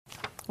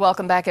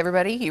Welcome back,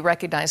 everybody. You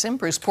recognize him.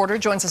 Bruce Porter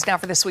joins us now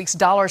for this week's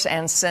Dollars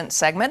and Cents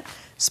segment,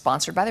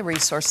 sponsored by the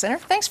Resource Center.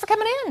 Thanks for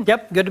coming in.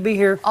 Yep, good to be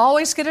here.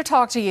 Always good to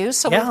talk to you.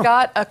 So we've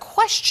got a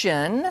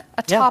question,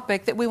 a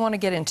topic that we want to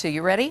get into.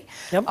 You ready?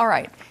 Yep. All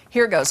right,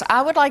 here it goes.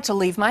 I would like to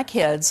leave my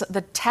kids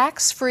the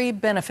tax-free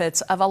benefits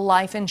of a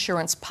life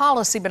insurance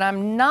policy, but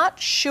I'm not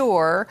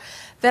sure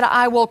that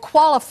I will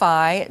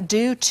qualify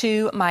due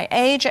to my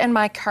age and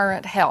my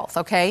current health,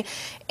 okay?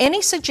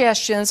 Any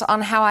suggestions on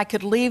how I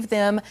could leave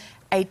them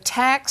a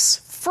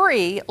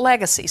tax-free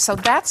legacy? So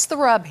that's the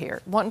rub here.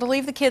 Wanting to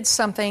leave the kids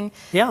something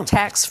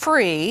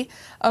tax-free.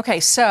 Okay,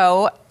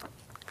 so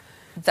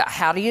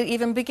how do you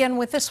even begin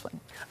with this one?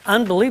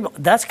 Unbelievable.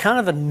 That's kind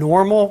of a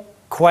normal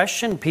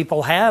question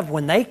people have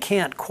when they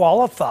can't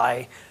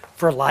qualify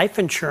for life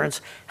insurance.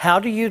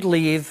 How do you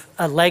leave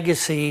a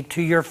legacy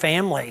to your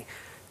family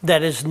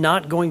that is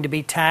not going to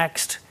be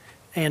taxed?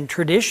 And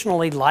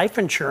traditionally, life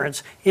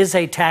insurance is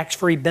a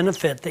tax-free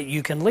benefit that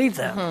you can leave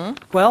them.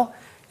 Well,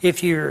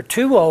 if you're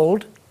too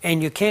old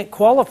and you can't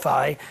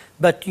qualify,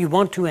 but you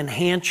want to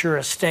enhance your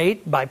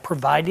estate by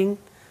providing,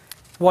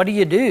 what do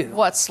you do?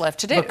 What's left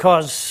to do?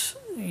 Because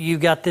you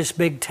got this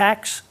big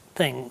tax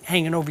thing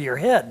hanging over your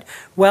head.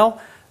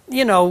 Well,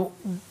 you know,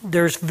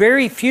 there's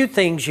very few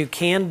things you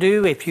can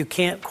do if you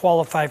can't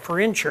qualify for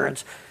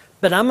insurance.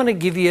 But I'm going to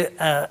give you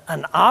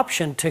an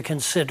option to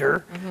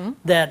consider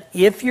that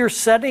if you're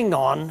sitting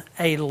on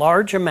a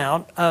large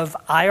amount of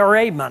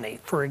IRA money,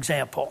 for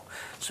example,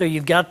 so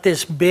you've got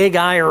this big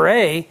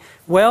IRA,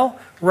 well,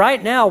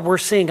 right now we're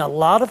seeing a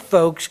lot of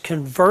folks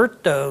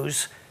convert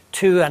those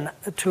to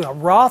a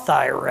Roth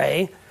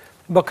IRA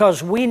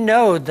because we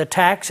know the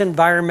tax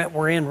environment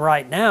we're in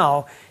right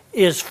now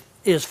is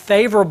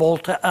favorable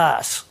to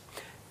us.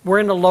 We're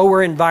in a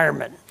lower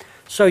environment.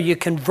 So you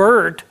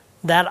convert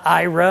that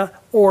IRA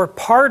or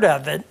part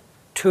of it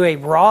to a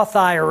Roth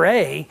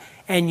IRA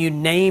and you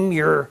name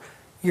your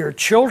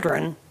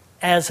children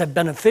as a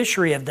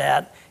beneficiary of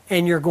that,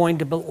 and you're going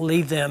to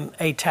leave them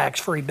a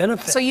tax-free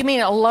benefit. So you mean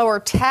a lower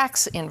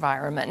tax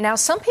environment. Now,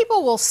 some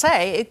people will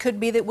say it could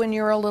be that when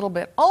you're a little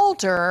bit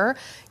older,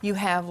 you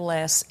have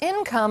less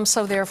income,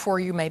 so therefore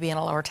you may be in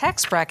a lower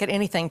tax bracket.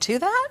 Anything to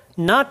that?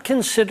 Not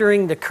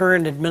considering the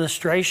current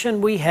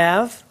administration we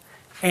have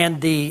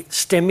and the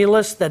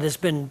stimulus that has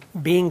been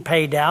being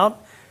paid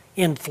out.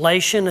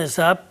 Inflation is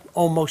up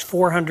almost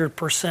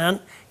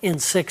 400% in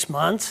 6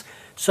 months.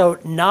 So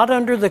not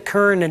under the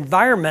current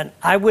environment,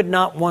 I would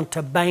not want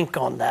to bank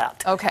on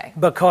that. Okay.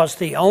 Because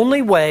the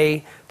only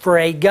way for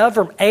a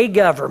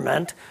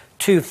government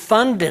to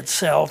fund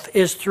itself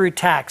is through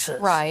taxes.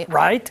 Right.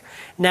 Right?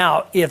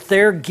 Now, if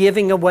they're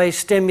giving away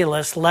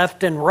stimulus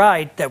left and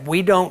right that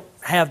we don't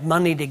have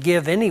money to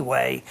give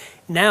anyway,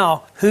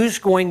 now who's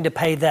going to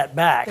pay that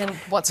back? Then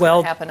what's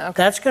going to happen? Okay.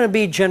 That's going to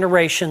be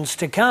generations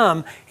to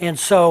come. And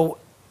so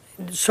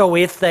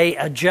if they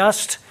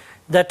adjust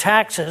the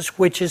taxes,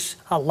 which is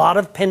a lot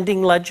of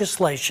pending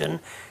legislation,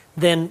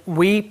 then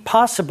we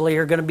possibly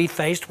are going to be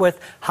faced with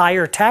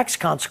higher tax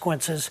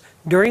consequences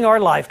during our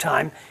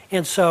lifetime.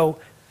 And so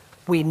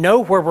we know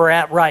where we're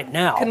at right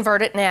now.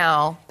 Convert it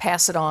now,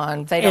 pass it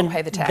on, they don't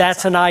pay the tax.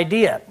 That's an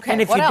idea. Okay,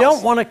 and if what you else?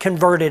 don't want to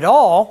convert it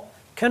all,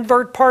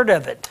 convert part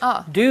of it.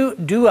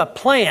 Do a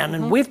plan,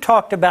 and we've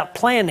talked about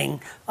planning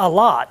a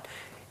lot.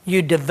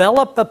 You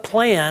develop a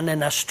plan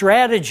and a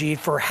strategy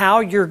for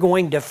how you're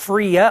going to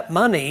free up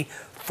money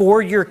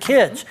for your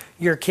kids.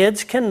 Your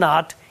kids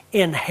cannot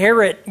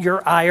inherit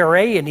your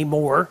IRA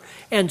anymore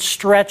and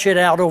stretch it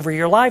out over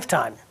your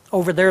lifetime,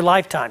 over their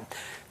lifetime.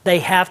 They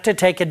have to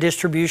take a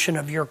distribution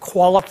of your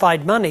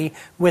qualified money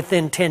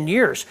within 10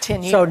 years.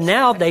 10 years. So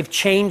now they've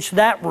changed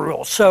that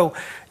rule. So,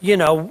 you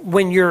know,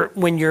 when you're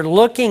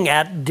looking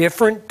at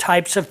different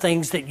types of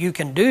things that you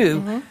can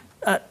do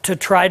to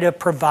try to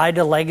provide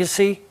a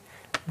legacy,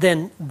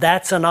 then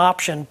that's an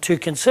option to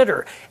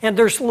consider. And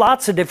there's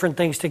lots of different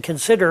things to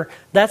consider.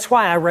 That's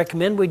why I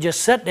recommend we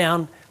just sit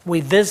down, we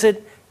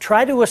visit,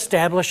 try to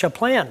establish a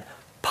plan.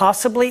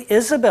 Possibly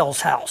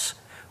Isabel's house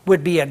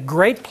would be a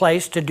great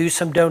place to do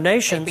some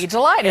donations. They'd be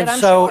delighted, and I'm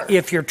so sure.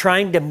 if you're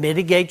trying to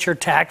mitigate your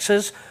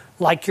taxes,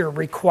 like your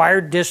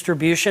required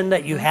distribution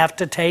that you have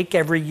to take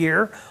every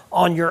year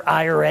on your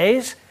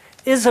IRAs,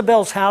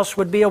 Isabel's house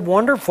would be a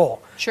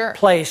wonderful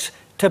place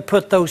to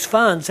put those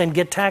funds and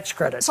get tax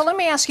credits. So let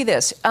me ask you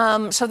this.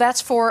 So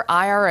that's for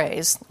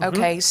IRAs,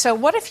 okay? So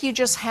what if you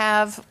just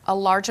have a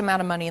large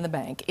amount of money in the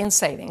bank, in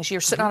savings, you're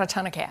sitting on a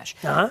ton of cash.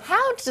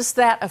 How does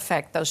that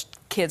affect those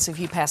kids if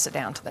you pass it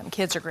down to them,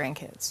 kids or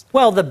grandkids?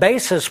 Well, the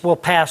basis will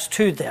pass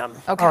to them,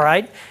 all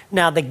right?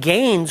 Now, the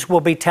gains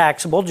will be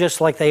taxable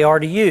just like they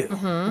are to you,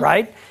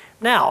 right?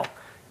 Now,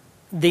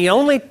 the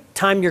only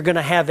time you're going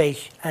to have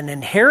an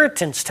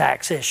inheritance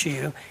tax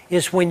issue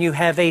is when you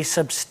have a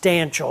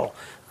substantial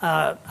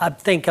I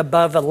think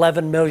above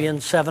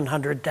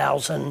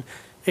 11,700,000,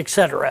 et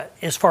cetera,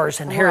 as far as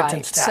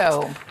inheritance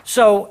tax.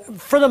 So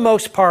for the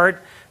most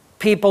part,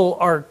 people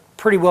are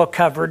pretty well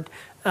covered.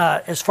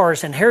 as far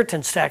as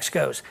inheritance tax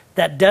goes.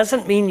 That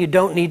doesn't mean you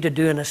don't need to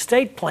do an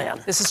estate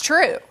plan. This is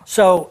true.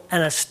 So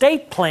an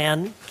estate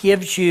plan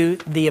gives you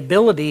the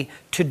ability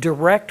to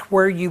direct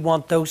where you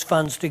want those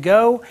funds to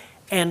go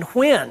and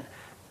when.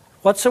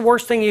 What's the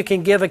worst thing you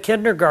can give a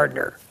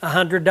kindergartner?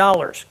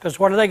 $100. Because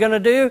what are they going to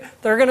do?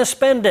 They're going to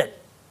spend it,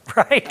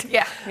 right?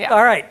 Yeah.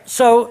 All right.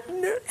 So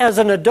as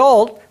an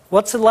adult,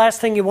 what's the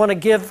last thing you want to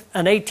give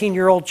an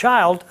 18-year-old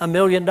child? $1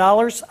 million?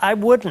 I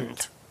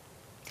wouldn't.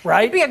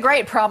 Right? It'd be a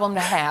great problem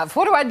to have.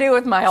 What do I do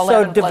with my 11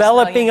 So plus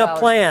developing $1 million? a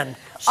plan.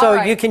 So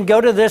right. you can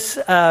go to this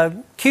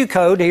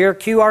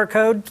QR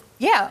code.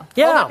 Yeah.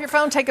 Hold up your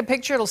phone, take a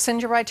picture. It'll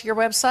send you right to your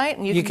website,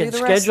 and you can do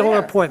the rest schedule there.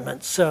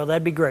 appointments. So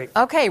that'd be great.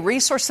 Okay,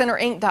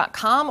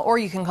 resourcecenterinc.com, or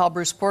you can call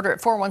Bruce Porter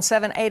at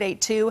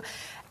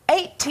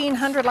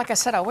 417-882-1800. Like I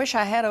said, I wish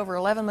I had over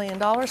 $11 million.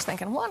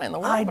 Thinking, what in the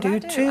world I would do I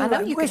do? too. I know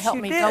I you could wish help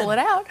you me did. dole it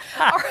out.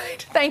 All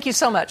right. Thank you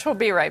so much. We'll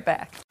be right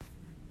back.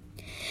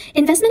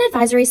 Investment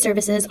advisory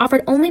services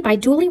offered only by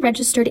duly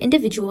registered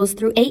individuals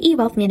through AE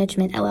Wealth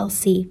Management,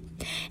 LLC.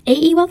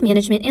 AE Wealth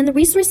Management and the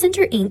Resource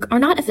Center, Inc. are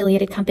not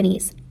affiliated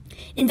companies.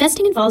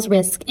 Investing involves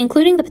risk,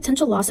 including the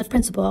potential loss of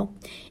principal.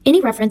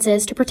 Any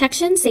references to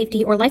protection,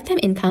 safety, or lifetime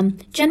income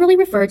generally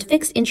refer to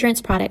fixed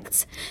insurance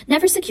products,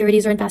 never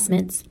securities or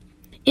investments.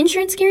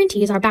 Insurance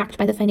guarantees are backed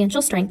by the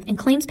financial strength and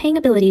claims-paying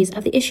abilities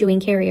of the issuing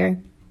carrier.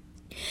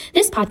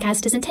 This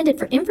podcast is intended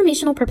for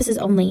informational purposes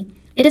only.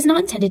 It is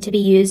not intended to be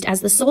used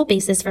as the sole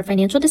basis for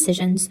financial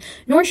decisions,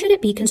 nor should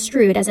it be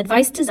construed as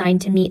advice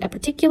designed to meet a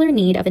particular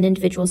need of an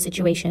individual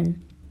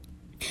situation.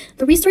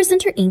 The Resource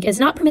Center, Inc. is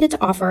not permitted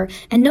to offer,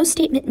 and no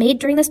statement made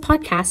during this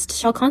podcast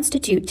shall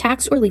constitute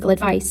tax or legal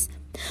advice.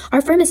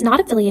 Our firm is not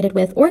affiliated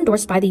with or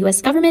endorsed by the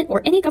U.S. government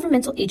or any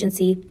governmental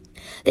agency.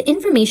 The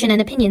information and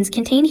opinions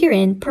contained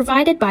herein,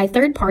 provided by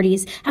third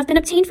parties, have been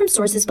obtained from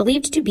sources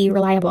believed to be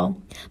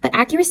reliable, but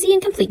accuracy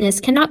and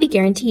completeness cannot be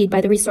guaranteed by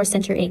the Resource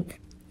Center, Inc.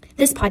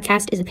 This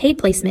podcast is a paid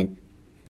placement.